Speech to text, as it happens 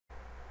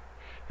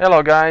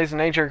Hello guys,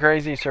 Nature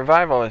Crazy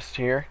Survivalist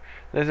here.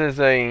 This is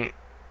a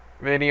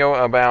video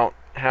about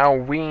how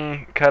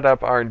we cut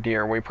up our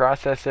deer. We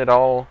process it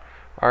all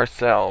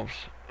ourselves,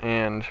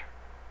 and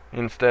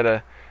instead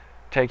of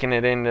taking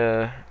it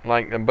into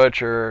like the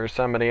butcher or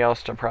somebody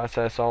else to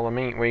process all the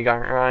meat, we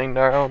grind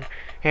our own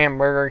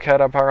hamburger,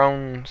 cut up our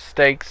own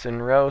steaks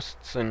and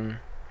roasts, and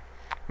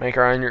make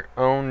our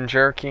own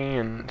jerky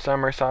and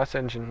summer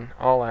sausage and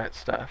all that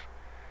stuff.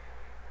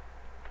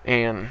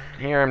 And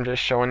here I'm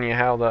just showing you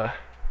how the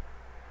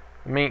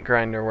meat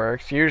grinder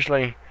works.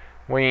 Usually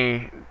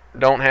we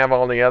don't have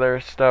all the other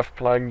stuff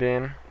plugged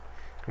in.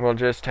 We'll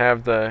just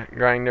have the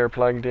grinder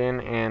plugged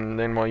in, and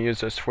then we'll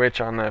use a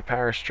switch on the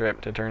power strip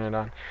to turn it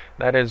on.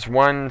 That is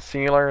one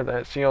sealer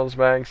that seals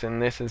bags,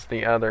 and this is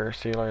the other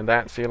sealer.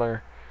 That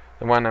sealer,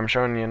 the one I'm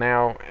showing you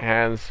now,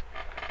 has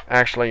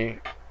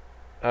actually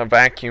a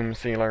vacuum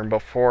sealer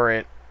before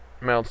it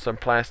melts the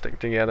plastic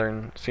together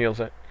and seals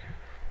it.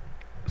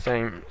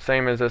 Same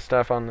as this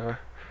stuff on the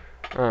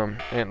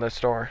at the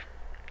store.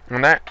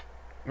 And that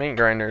meat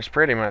grinder is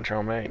pretty much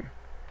homemade.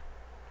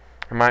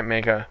 I might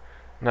make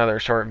another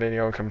short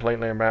video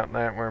completely about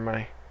that where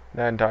my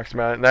dad talks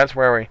about it. That's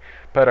where we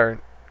put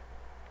our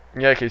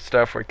yucky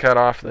stuff. We cut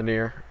off the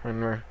deer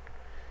when we're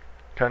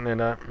cutting it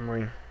up,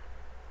 and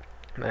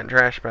that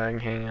trash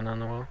bag hanging on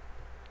the wall.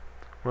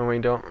 When we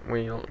don't,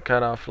 we'll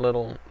cut off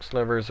little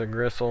slivers of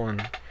gristle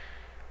and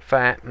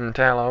fat and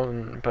tallow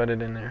and put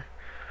it in there.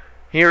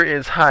 Here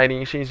is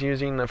Heidi. She's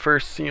using the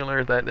first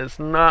sealer that does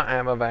not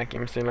have a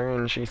vacuum sealer,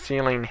 and she's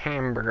sealing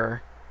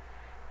hamburger,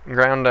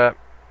 ground up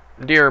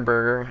deer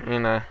burger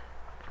in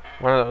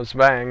one of those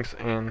bags,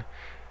 and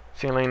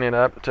sealing it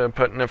up to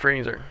put in the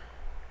freezer.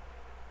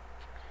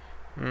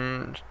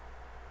 Yeah,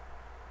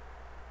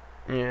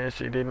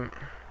 she didn't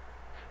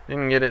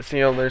get it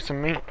sealed. There's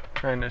some meat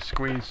trying to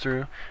squeeze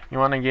through. You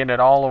want to get it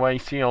all the way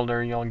sealed,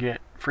 or you'll get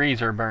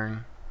freezer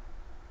burn.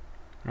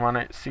 You want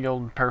it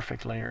sealed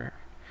perfectly, or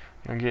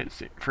you'll get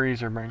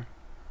freezer burn.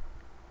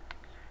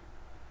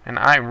 And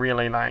I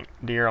really like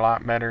deer a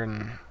lot better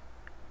than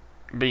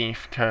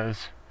beef,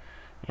 because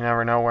you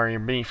never know where your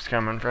beef's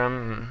coming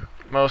from. And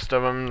most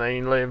of them,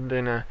 they lived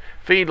in a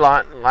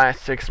feedlot the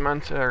last 6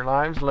 months of their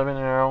lives, living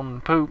in their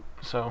own poop.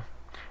 So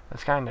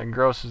that's kind of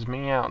grosses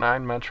me out.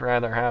 I'd much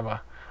rather have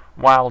a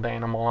wild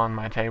animal on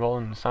my table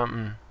than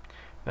something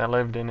that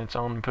lived in its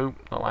own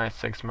poop the last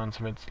 6 months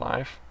of its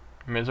life.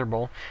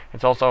 Miserable.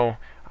 It's also,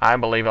 I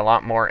believe, a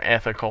lot more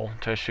ethical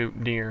to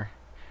shoot deer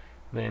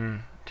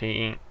than to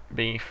eat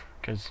beef,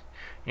 because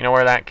you know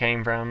where that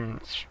came from.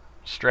 It's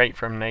straight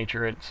from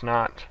nature. It's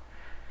not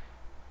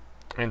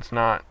an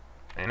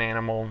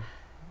animal,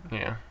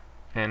 yeah.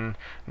 And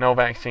no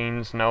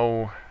vaccines,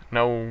 no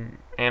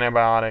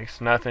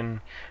antibiotics,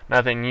 nothing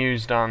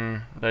used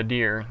on the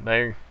deer.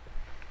 They're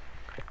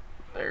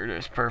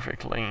just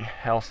perfectly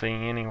healthy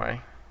anyway,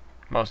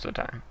 most of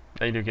the time.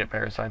 They do get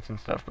parasites and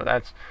stuff, but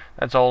that's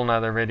a whole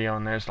nother video,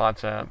 and there's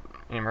lots of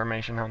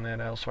information on that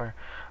elsewhere.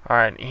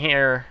 Alright,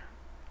 here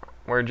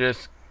we're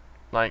just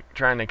like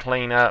trying to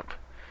clean up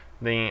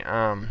the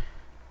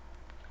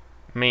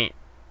meat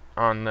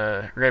on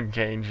the rib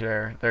cage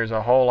there. There's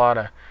a whole lot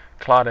of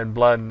clotted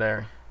blood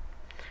there,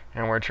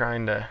 and we're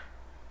trying to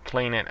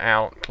clean it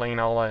out, clean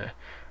all the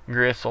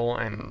gristle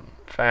and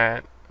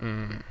fat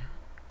and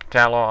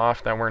tallow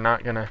off that we're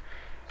not gonna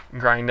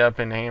grind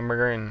up in the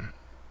hamburger. And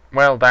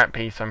well, that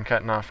piece I'm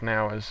cutting off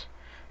now is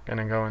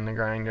gonna go in the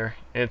grinder.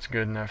 It's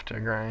good enough to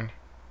grind,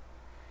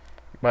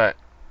 but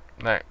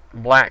that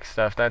black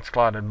stuff, that's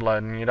clotted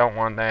blood, and you don't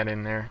want that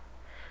in there.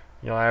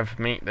 You'll have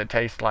meat that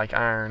tastes like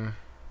iron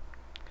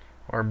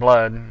or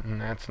blood,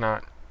 and that's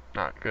not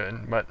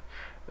good. But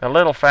a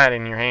little fat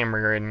in your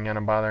hamburger isn't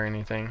gonna bother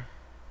anything.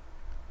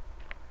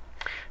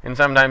 And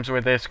sometimes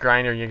with this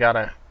grinder, you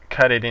gotta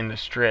cut it into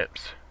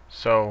strips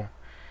so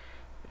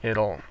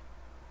it'll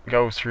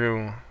go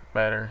through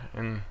better,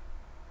 and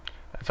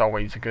that's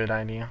always a good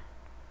idea.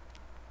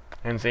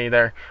 And see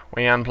there,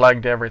 we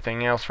unplugged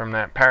everything else from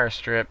that power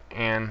strip,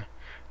 and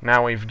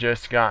now we've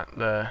just got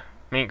the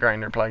meat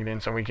grinder plugged in,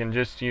 so we can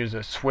just use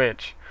a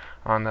switch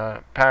on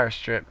the power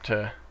strip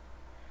to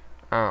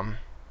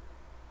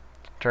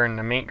turn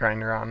the meat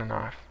grinder on and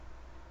off.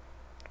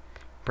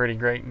 Pretty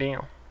great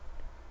deal.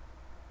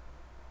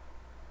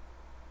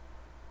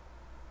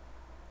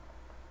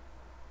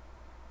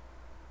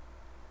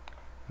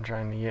 I'm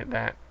trying to get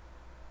that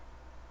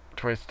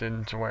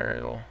twisted to where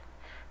it'll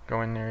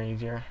go in there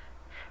easier.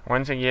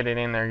 Once you get it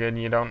in there good,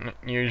 you don't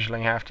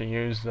usually have to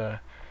use the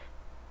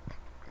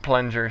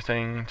plunger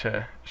thing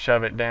to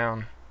shove it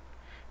down.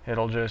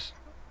 It'll just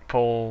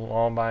pull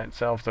all by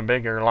itself. The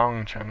bigger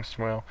long chunks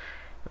will.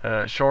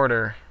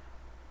 Shorter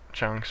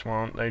chunks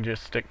won't. They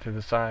just stick to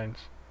the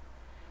sides.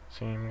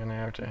 See, I'm gonna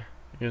have to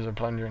use a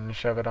plunger and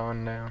shove it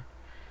on down.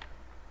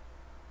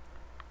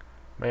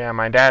 But yeah,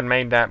 my dad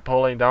made that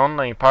pulley. The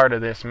only part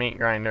of this meat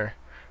grinder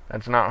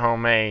that's not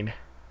homemade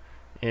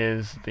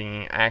is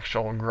the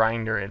actual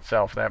grinder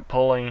itself. That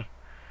pulley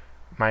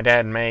my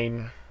dad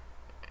made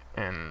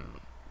and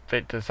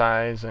fit to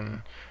size,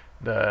 and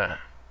the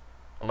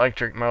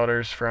electric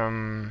motors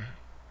from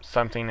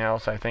something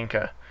else. I think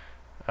a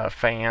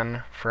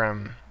fan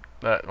from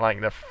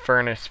the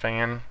furnace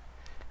fan.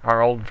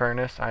 Our old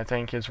furnace, I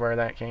think, is where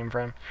that came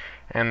from.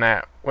 And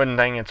that wooden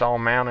thing it's all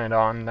mounted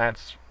on,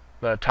 that's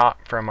the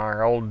top from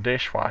our old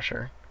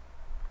dishwasher.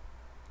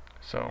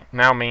 So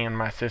now me and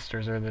my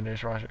sisters are the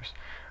dishwashers.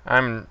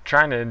 I'm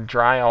trying to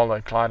dry all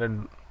the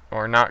clotted,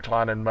 or not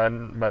clotted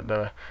blood, but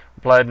the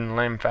blood and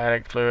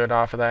lymphatic fluid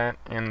off of that.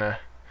 And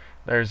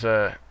there's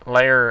a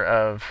layer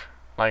of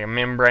like a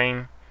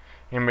membrane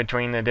in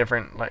between the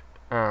different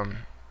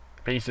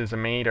pieces of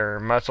meat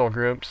or muscle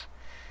groups,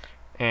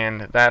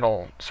 and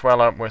that'll swell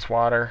up with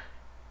water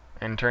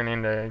and turn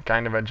into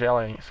kind of a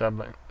jelly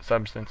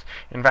substance.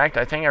 In fact,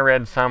 I think I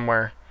read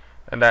somewhere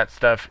that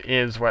stuff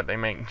is what they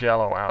make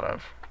Jello out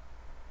of.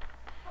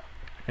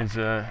 It's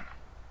the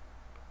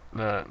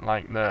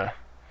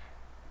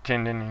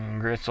tendon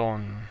and gristle,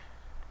 and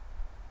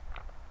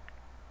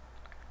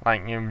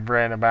like you've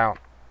read about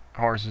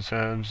horses'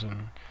 hooves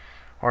and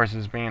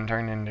horses being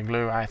turned into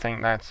glue. I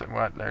think that's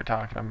what they're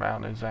talking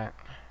about, is that.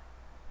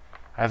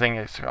 I think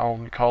it's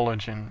called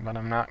collagen, but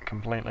I'm not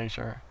completely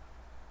sure.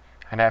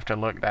 I'd have to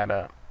look that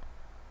up.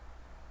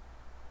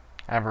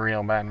 I have a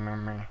real bad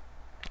memory.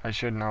 I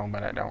should know,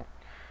 but I don't.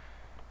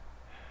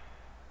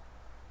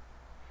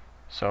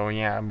 So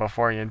yeah,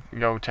 before you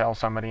go tell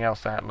somebody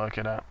else that, look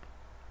it up.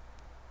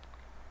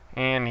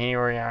 And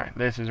here we are.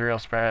 This is real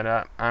sped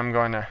up. I'm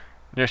going to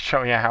just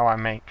show you how I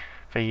make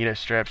fajita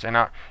strips. And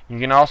you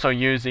can also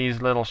use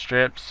these little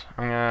strips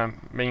I'm going to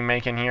be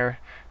making here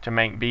to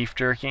make beef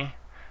jerky.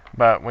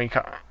 But we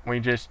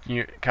just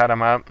cut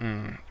them up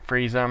and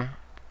freeze them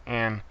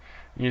and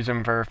use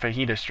them for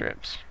fajita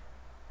strips.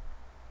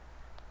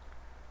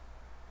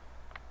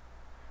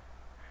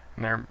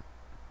 And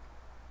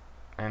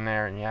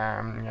yeah,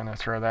 I'm gonna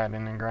throw that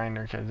in the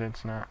grinder because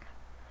it's not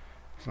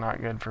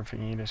good for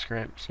fajita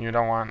strips. You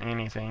don't want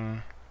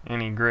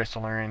any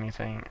gristle or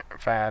anything,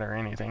 fat or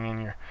anything in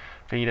your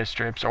fajita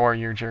strips or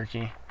your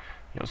jerky.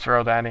 You'll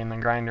throw that in the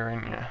grinder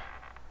and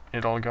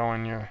it'll go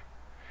in your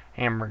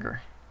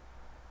hamburger.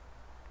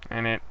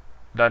 And it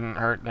doesn't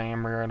hurt the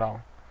hamburger at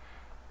all.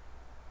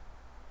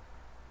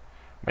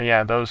 But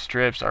yeah, those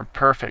strips are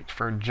perfect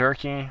for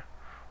jerky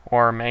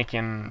or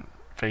making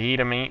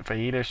fajita meat,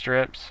 fajita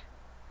strips,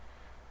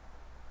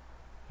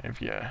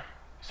 if you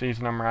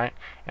season them right.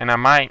 And I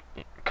might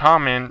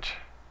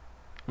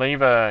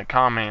leave a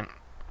comment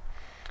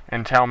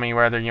and tell me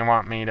whether you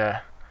want me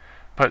to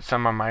put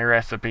some of my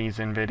recipes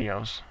in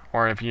videos,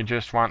 or if you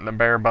just want the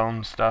bare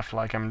bones stuff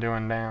like I'm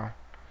doing now,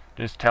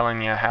 just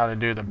telling you how to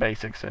do the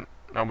basics that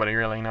nobody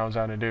really knows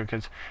how to do,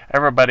 because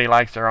everybody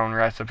likes their own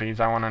recipes.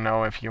 I want to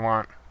know if you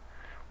want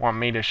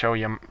me to show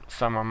you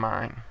some of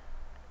mine.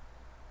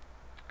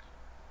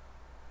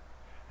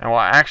 And we'll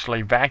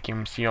actually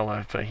vacuum seal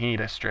the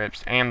fajita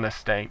strips and the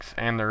steaks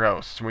and the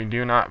roasts. We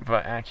do not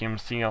vacuum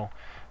seal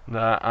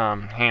the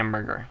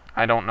hamburger.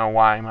 I don't know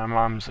why. My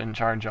mom's in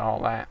charge of all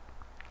that.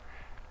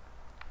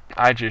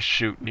 I just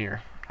shoot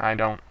deer. I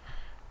don't.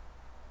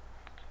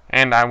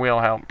 And I will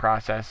help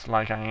process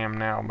like I am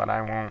now, but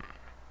I won't.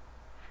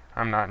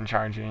 I'm not in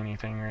charge of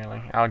anything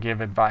really. I'll give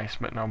advice,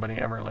 but nobody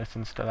ever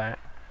listens to that.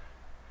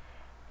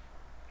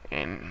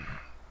 And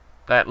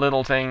that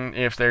little thing,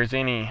 if there's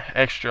any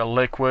extra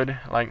liquid,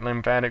 like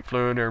lymphatic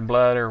fluid or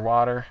blood or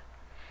water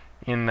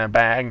in the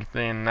bag,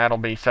 then that'll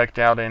be sucked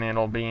out and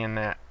it'll be in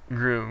that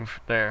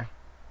groove there.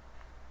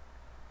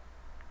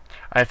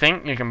 I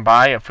think you can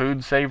buy a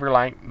food saver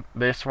like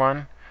this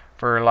one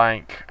for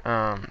like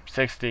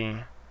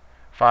 $65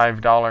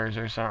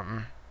 or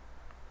something.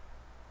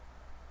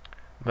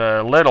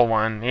 The little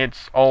one,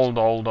 it's old,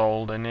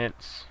 and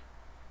it's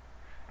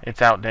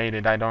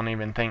outdated. I don't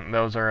even think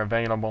those are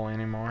available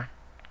anymore.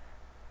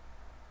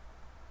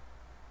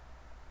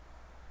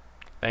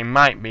 They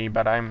might be,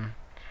 but I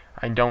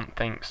don't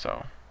think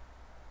so.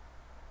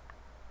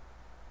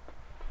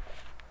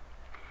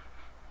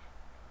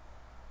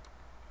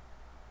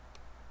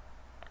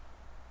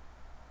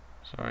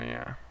 So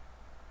yeah.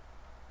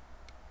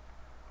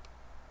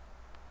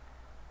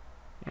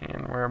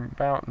 And we're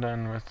about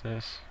done with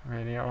this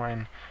video,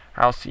 and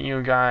I'll see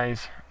you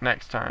guys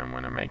next time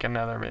when I make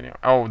another video.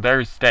 Oh,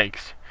 there's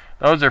steaks.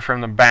 Those are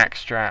from the back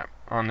strap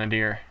on the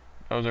deer.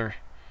 Those are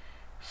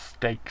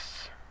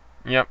steaks.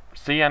 Yep,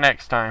 see ya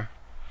next time.